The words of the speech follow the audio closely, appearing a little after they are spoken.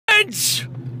Kids!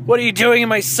 What are you doing in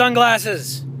my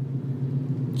sunglasses?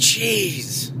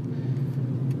 Jeez.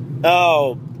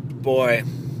 Oh, boy.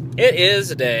 It is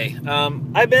a day.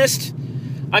 I missed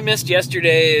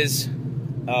yesterday's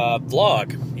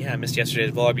vlog. Yeah, I missed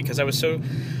yesterday's vlog because I was so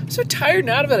tired and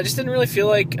out of it. I just didn't really feel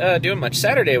like doing much.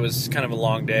 Saturday was kind of a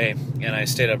long day, and I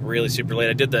stayed up really super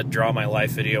late. I did the Draw My Life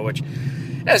video, which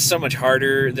is so much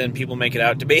harder than people make it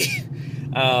out to be.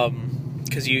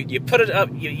 Because you put it up,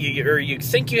 you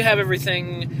think you have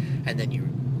everything, and then you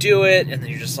do it, and then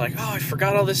you're just like, oh, I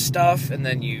forgot all this stuff, and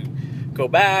then you go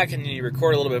back, and then you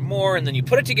record a little bit more, and then you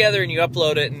put it together, and you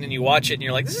upload it, and then you watch it, and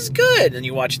you're like, this is good, and then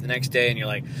you watch it the next day, and you're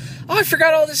like, oh, I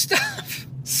forgot all this stuff.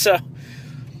 So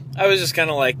I was just kind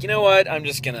of like, you know what, I'm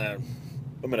gonna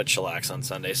chillax on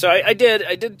Sunday. So I did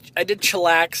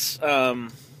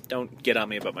chillax. Don't get on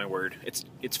me about my word.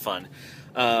 It's fun.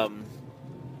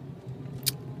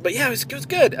 But yeah, it was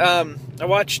good. I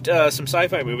watched some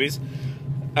sci-fi movies.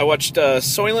 I watched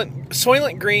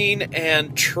Soylent Green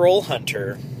and Troll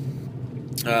Hunter.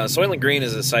 Soylent Green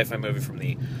is a sci-fi movie from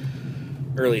the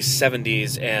early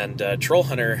 70s, and Troll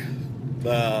Hunter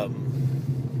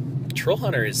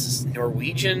is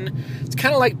Norwegian. It's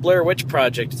kind of like Blair Witch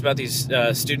Project. It's about these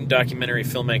student documentary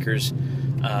filmmakers.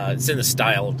 It's in the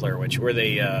style of Blair Witch, where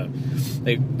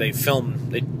they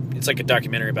film. It's like a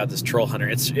documentary about this troll hunter.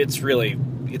 It's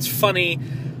funny.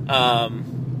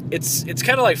 It's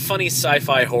kind of like funny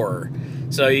sci-fi horror.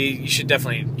 So you should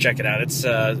definitely check it out. It's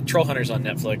Troll Hunter's on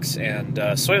Netflix, and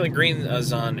Soylent Green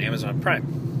is on Amazon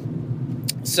Prime.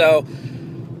 So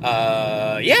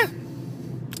yeah,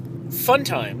 fun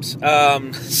times.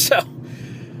 So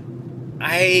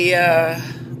I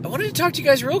wanted to talk to you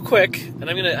guys real quick, and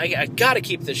I gotta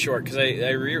keep this short because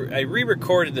I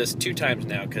re-recorded this 2 times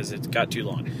now because it got too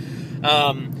long.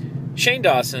 Shane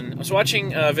Dawson. I was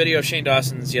watching a video of Shane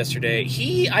Dawson's yesterday.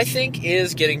 He, I think,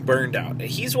 is getting burned out.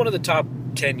 He's one of the top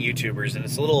 10 YouTubers, and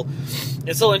it's a little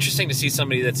interesting to see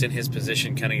somebody that's in his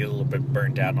position kind of get a little bit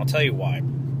burned out, and I'll tell you why.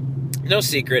 No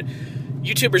secret,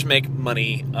 YouTubers make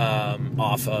money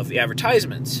off of the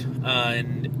advertisements,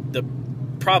 and the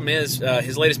problem is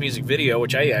his latest music video,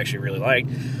 which I actually really like,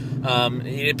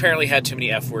 it apparently had too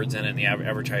many F words in it, and the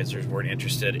advertisers weren't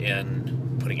interested in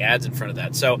putting ads in front of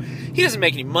that. So he doesn't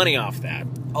make any money off that.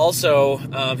 Also,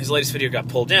 his latest video got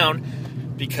pulled down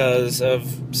because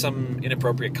of some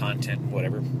inappropriate content,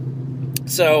 whatever.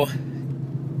 So,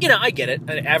 I get it.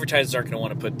 Advertisers aren't going to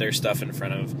want to put their stuff in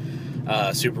front of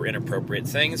super inappropriate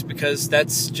things because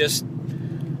that's just,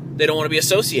 they don't want to be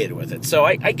associated with it. So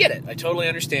I get it. I totally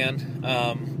understand.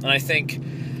 And I think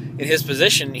in his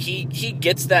position, he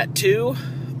gets that too.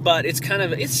 But it's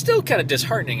still kind of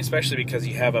disheartening, especially because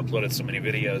you have uploaded so many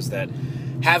videos that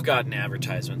have gotten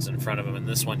advertisements in front of them, and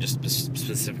this one just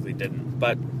specifically didn't.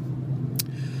 But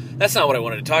that's not what I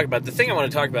wanted to talk about. The thing I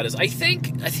want to talk about is I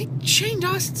think Shane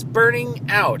Dawson's burning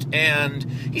out, and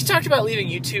he's talked about leaving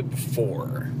YouTube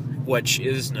before, which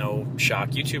is no shock.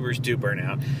 YouTubers do burn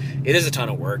out. It is a ton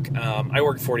of work. I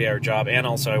work a 40-hour job, and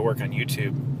also I work on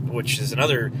YouTube, which is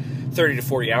another 30 to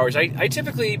 40 hours. I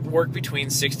typically work between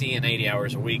 60 and 80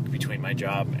 hours a week between my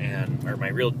job or my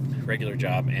regular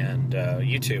job and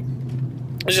YouTube.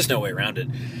 There's just no way around it.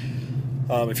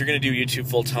 If you're going to do YouTube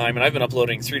full time, and I've been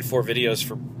uploading 3 to 4 videos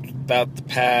for about the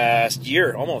past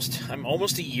year, almost. I'm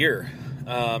almost a year.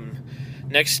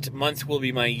 Next month will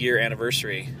be my year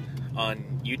anniversary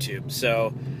on YouTube,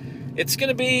 so it's going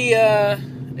to be a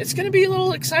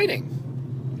little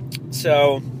exciting.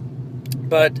 So,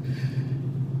 but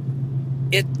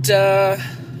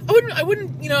I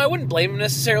wouldn't blame him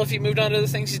necessarily if he moved on to other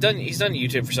things. He's done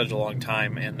YouTube for such a long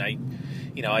time, and I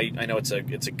know it's a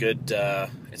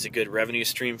good revenue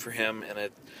stream for him, and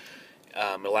it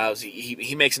allows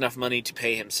he makes enough money to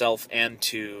pay himself and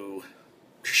to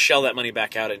shell that money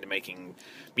back out into making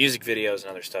music videos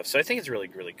and other stuff. So I think it's really,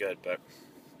 really good, but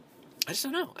I just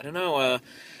don't know. I don't know.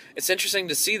 It's interesting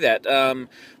to see that. But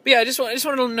yeah, I just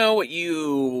wanted to know what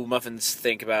you muffins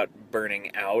think about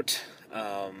burning out.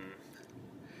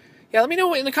 Yeah, let me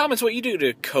know in the comments what you do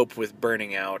to cope with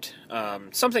burning out.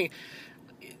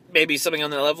 Maybe something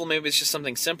on that level. Maybe it's just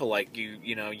something simple like you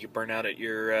burn out at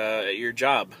your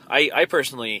job. I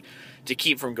personally, to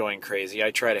keep from going crazy,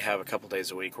 I try to have a couple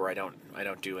days a week where I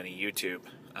don't do any YouTube.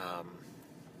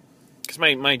 Because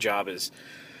my job isn't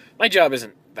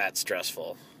that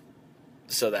stressful,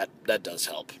 so that does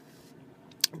help.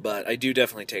 But I do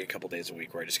definitely take a couple days a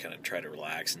week where I just kind of try to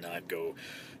relax and not go,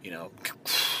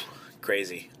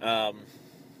 crazy.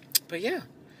 But yeah,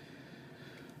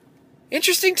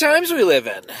 interesting times we live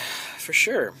in, for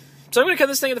sure. So I'm going to cut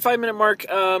this thing at the 5-minute mark.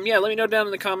 Yeah, let me know down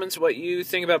in the comments what you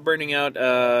think about burning out.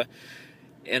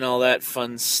 and all that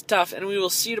fun stuff. And we will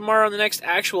see you tomorrow on the next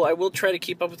actual. I will try to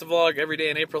keep up with the vlog every day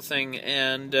in April thing.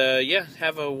 And yeah,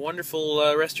 have a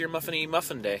wonderful rest of your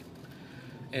muffin day.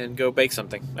 And go bake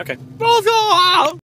something. Okay.